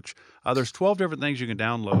Approach. There's 12 different things you can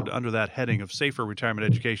download under that heading of Safer Retirement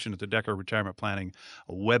Education at the Decker Retirement Planning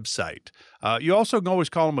website. You also can always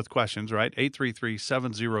call them with questions, right?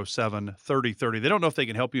 833-707-3030. They don't know if they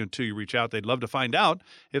can help you until you reach out. They'd love to find out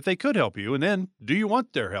if they could help you. And then, do you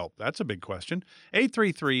want their help? That's a big question.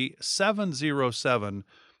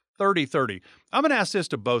 833-707-3030. I'm going to ask this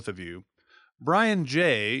to both of you. Brian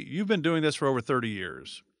J., you've been doing this for over 30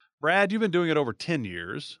 years. Brad, you've been doing it over 10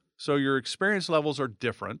 years, so your experience levels are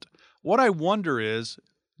different. What I wonder is,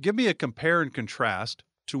 give me a compare and contrast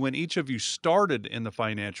to when each of you started in the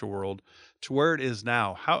financial world to where it is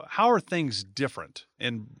now. How are things different?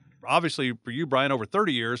 And obviously for you, Brian, over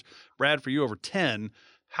 30 years, Brad, for you over 10,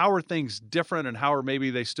 how are things different and how are maybe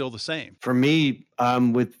they still the same? For me,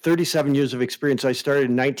 with 37 years of experience, I started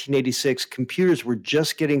in 1986. Computers were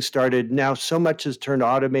just getting started. Now so much has turned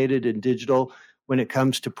automated and digital when it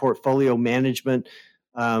comes to portfolio management.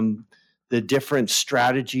 The different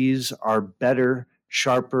strategies are better,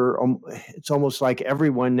 sharper. It's almost like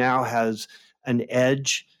everyone now has an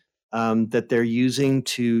edge that they're using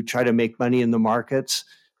to try to make money in the markets.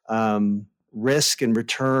 Risk and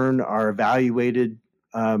return are evaluated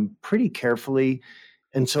pretty carefully.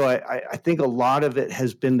 And so I think a lot of it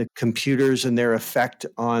has been the computers and their effect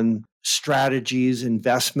on strategies,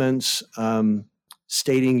 investments,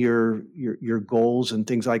 stating your goals and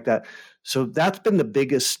things like that. So that's been the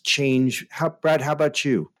biggest change. Brad, how about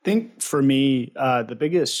you? I think for me, the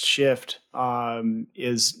biggest shift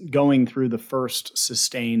is going through the first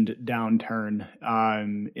sustained downturn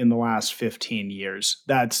in the last 15 years.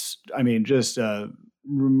 That's, just a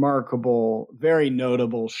remarkable, very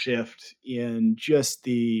notable shift in just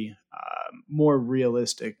the more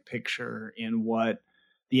realistic picture in what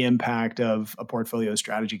the impact of a portfolio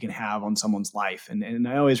strategy can have on someone's life. And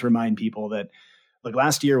I always remind people that, look,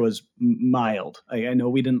 last year was mild. I know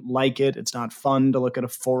we didn't like it. It's not fun to look at a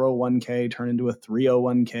 401k turn into a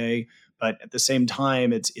 301k, but at the same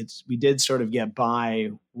time, we did sort of get by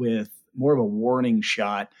with more of a warning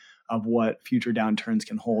shot of what future downturns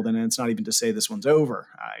can hold. And it's not even to say this one's over.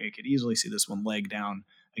 I could easily see this one leg down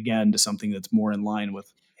again to something that's more in line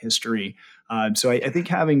with history. So I think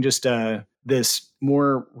having just this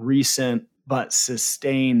more recent but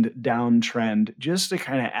sustained downtrend just to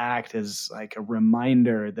kind of act as like a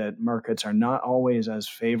reminder that markets are not always as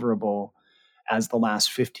favorable as the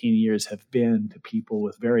last 15 years have been to people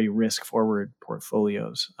with very risk-forward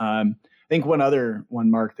portfolios. I think one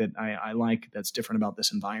mark that I like that's different about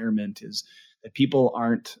this environment is that people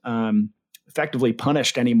aren't effectively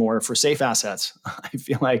punished anymore for safe assets. I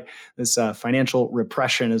feel like this financial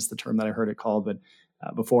repression is the term that I heard it called, but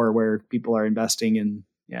before, where people are investing in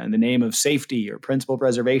the name of safety or principal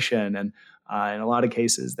preservation. And in a lot of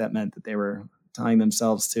cases, that meant that they were tying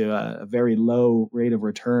themselves to a very low rate of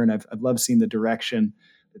return. I've loved seeing the direction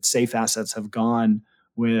that safe assets have gone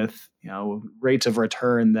with, rates of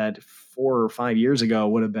return that 4 or 5 years ago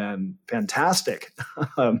would have been fantastic.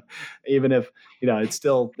 Even if, it's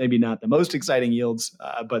still maybe not the most exciting yields,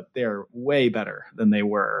 but they're way better than they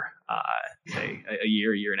were, say, a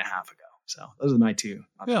year and a half ago. So those are my two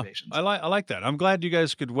observations. Yeah, I like that. I'm glad you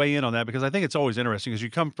guys could weigh in on that because I think it's always interesting because you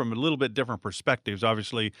come from a little bit different perspectives,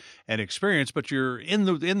 obviously, and experience, but you're in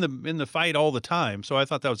the fight all the time. So I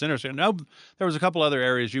thought that was interesting. Now there was a couple other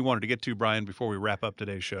areas you wanted to get to, Brian, before we wrap up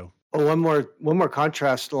today's show. Oh, one more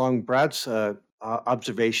contrast along Brad's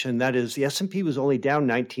observation. That is, the S&P was only down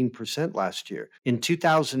 19% last year. In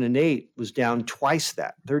 2008, was down twice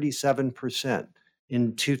that, 37%.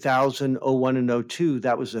 In 2000, 01, and 02,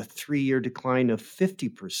 that was a 3-year decline of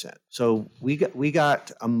 50%. So we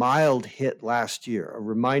got a mild hit last year, a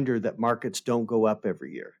reminder that markets don't go up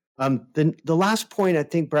every year. The last point I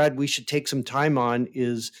think, Brad, we should take some time on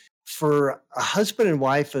is for a husband and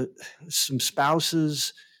wife, some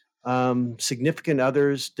spouses, significant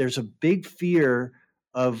others, there's a big fear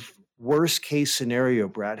of worst case scenario,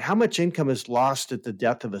 Brad. How much income is lost at the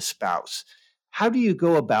death of a spouse? How do you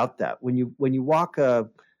go about that when you walk a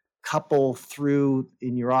couple through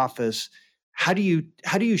in your office? How do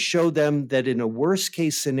you show them that in a worst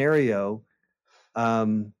case scenario,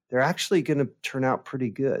 they're actually going to turn out pretty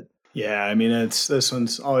good? Yeah, I mean, this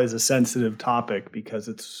one's always a sensitive topic because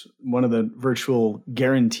it's one of the virtual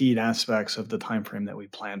guaranteed aspects of the time frame that we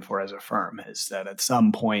plan for as a firm is that at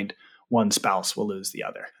some point one spouse will lose the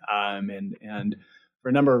other, and for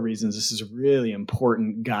a number of reasons, this is a really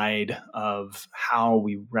important guide of how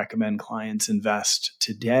we recommend clients invest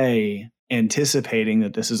today, anticipating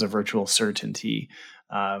that this is a virtual certainty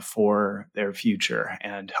for their future,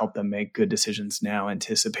 and help them make good decisions now,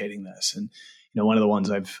 anticipating this. And one of the ones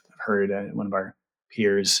I've heard one of our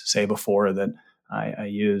peers say before that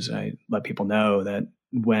I let people know that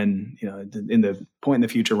when, in the point in the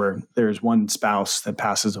future where there's one spouse that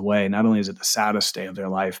passes away, not only is it the saddest day of their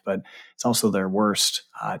life, but it's also their worst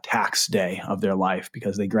tax day of their life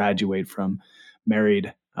because they graduate from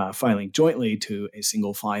married filing jointly to a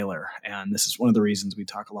single filer. And this is one of the reasons we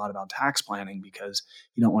talk a lot about tax planning, because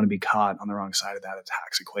you don't want to be caught on the wrong side of that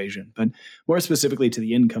tax equation. But more specifically to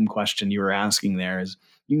the income question you were asking there is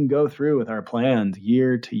you can go through with our plans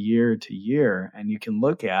year to year to year, and you can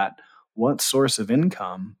look at what source of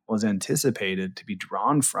income was anticipated to be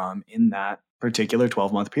drawn from in that particular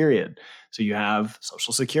 12-month period. So you have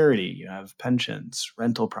Social Security, you have pensions,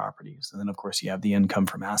 rental properties, and then of course you have the income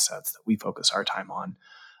from assets that we focus our time on.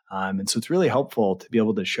 And so it's really helpful to be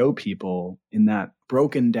able to show people in that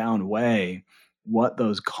broken down way what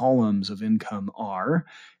those columns of income are.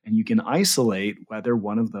 And you can isolate whether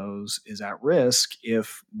one of those is at risk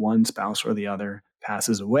if one spouse or the other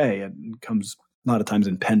passes away. It comes a lot of times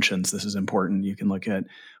in pensions. This is important. You can look at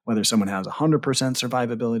whether someone has 100%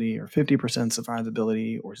 survivability or 50%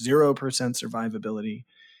 survivability or 0% survivability.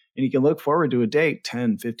 And you can look forward to a date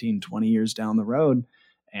 10, 15, 20 years down the road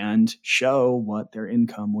and show what their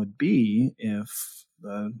income would be if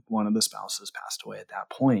one of the spouses passed away at that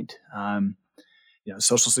point.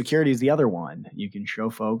 Social Security is the other one. You can show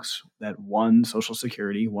folks that one Social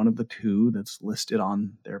Security, one of the two that's listed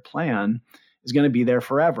on their plan, is going to be there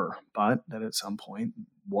forever, but that at some point,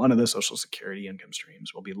 one of the Social Security income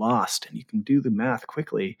streams will be lost. And you can do the math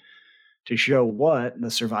quickly to show what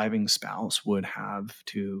the surviving spouse would have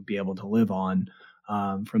to be able to live on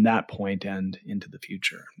from that point and into the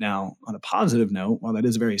future. Now, on a positive note, while that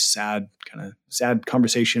is a very sad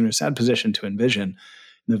conversation or sad position to envision,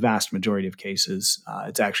 in the vast majority of cases,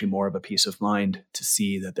 it's actually more of a peace of mind to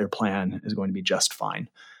see that their plan is going to be just fine.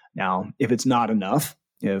 Now, if it's not enough,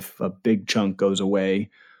 if a big chunk goes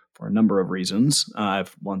away for a number of reasons,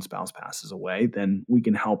 if one spouse passes away, then we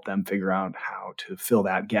can help them figure out how to fill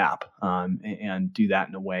that gap and do that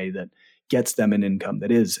in a way that gets them an income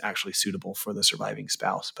that is actually suitable for the surviving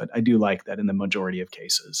spouse. But I do like that in the majority of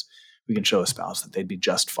cases, we can show a spouse that they'd be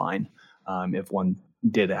just fine if one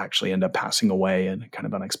did actually end up passing away and kind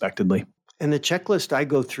of unexpectedly. And the checklist I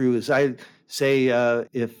go through is I say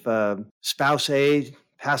if spouse A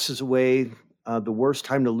passes away, the worst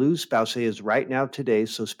time to lose spouse A is right now today.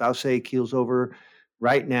 So spouse A keels over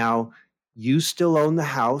right now. You still own the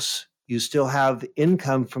house. You still have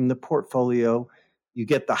income from the portfolio. You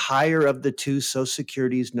get the higher of the two Social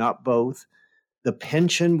Securities, not both. The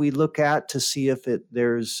pension we look at to see if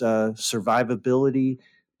there's survivability,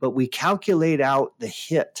 but we calculate out the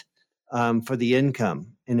hit for the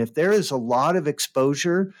income. And if there is a lot of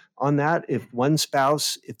exposure on that, if one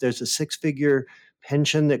spouse, if there's a six-figure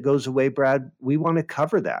pension that goes away, Brad, we want to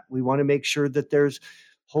cover that. We want to make sure that there's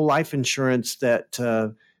whole life insurance that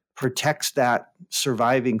protects that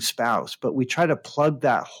surviving spouse. But we try to plug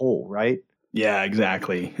that hole, right? Yeah,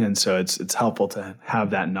 exactly. And so it's helpful to have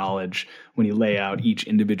that knowledge when you lay out each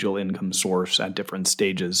individual income source at different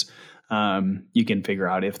stages. You can figure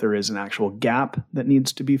out if there is an actual gap that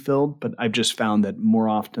needs to be filled. But I've just found that more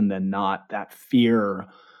often than not, that fear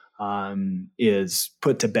is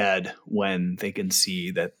put to bed when they can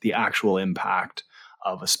see that the actual impact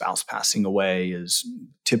of a spouse passing away is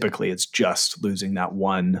typically it's just losing that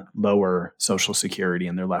one lower Social Security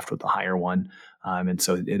and they're left with the higher one. And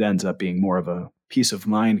so it ends up being more of a peace of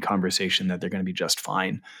mind conversation that they're going to be just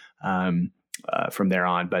fine from there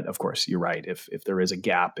on. But of course, you're right. If there is a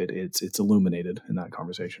gap, it's illuminated in that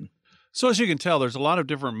conversation. So as you can tell, there's a lot of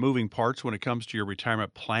different moving parts when it comes to your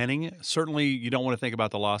retirement planning. Certainly, you don't want to think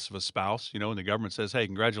about the loss of a spouse, and the government says, hey,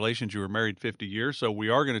 congratulations, you were married 50 years, so we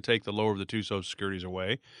are going to take the lower of the two Social Securities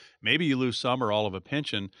away. Maybe you lose some or all of a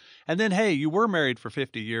pension. And then, hey, you were married for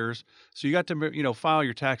 50 years, so you got to, file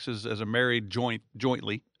your taxes as a married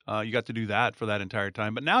jointly. You got to do that for that entire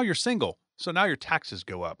time. But now you're single, so now your taxes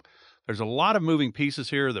go up. There's a lot of moving pieces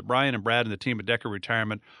here that Brian and Brad and the team at Decker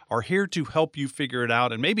Retirement are here to help you figure it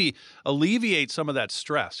out and maybe alleviate some of that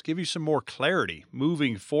stress, give you some more clarity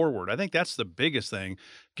moving forward. I think that's the biggest thing.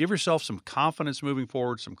 Give yourself some confidence moving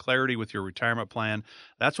forward, some clarity with your retirement plan.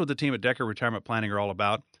 That's what the team at Decker Retirement Planning are all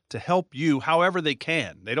about, to help you however they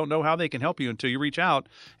can. They don't know how they can help you until you reach out.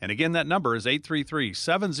 And again, that number is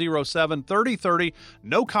 833-707-3030.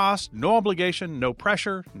 No cost, no obligation, no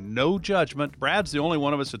pressure, no judgment. Brad's the only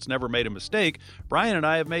one of us that's never made a mistake. Brian and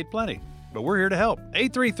I have made plenty, but we're here to help.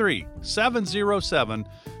 833-707-3030.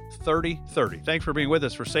 Thanks for being with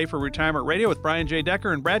us for Safer Retirement Radio with Brian J.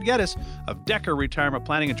 Decker and Brad Geddes of Decker Retirement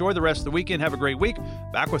Planning. Enjoy the rest of the weekend. Have a great week.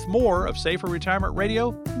 Back with more of Safer Retirement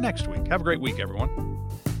Radio next week. Have a great week, everyone.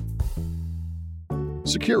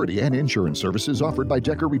 Security and insurance services offered by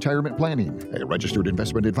Decker Retirement Planning, a registered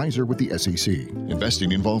investment advisor with the SEC.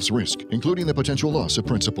 Investing involves risk, including the potential loss of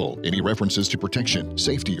principal. Any references to protection,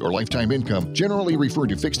 safety, or lifetime income generally refer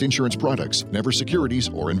to fixed insurance products, never securities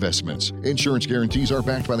or investments. Insurance guarantees are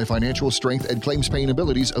backed by the financial strength and claims-paying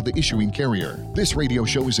abilities of the issuing carrier. This radio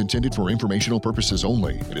show is intended for informational purposes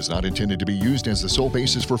only. It is not intended to be used as the sole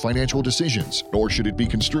basis for financial decisions, nor should it be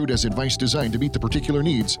construed as advice designed to meet the particular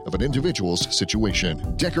needs of an individual's situation.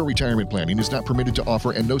 Decker Retirement Planning is not permitted to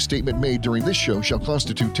offer, and no statement made during this show shall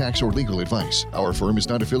constitute tax or legal advice. Our firm is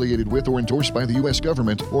not affiliated with or endorsed by the U.S.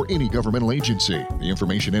 government or any governmental agency. The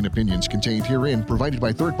information and opinions contained herein, provided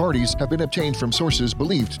by third parties, have been obtained from sources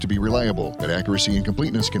believed to be reliable, but accuracy and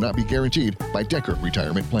completeness cannot be guaranteed by Decker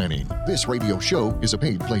Retirement Planning. This radio show is a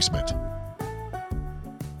paid placement.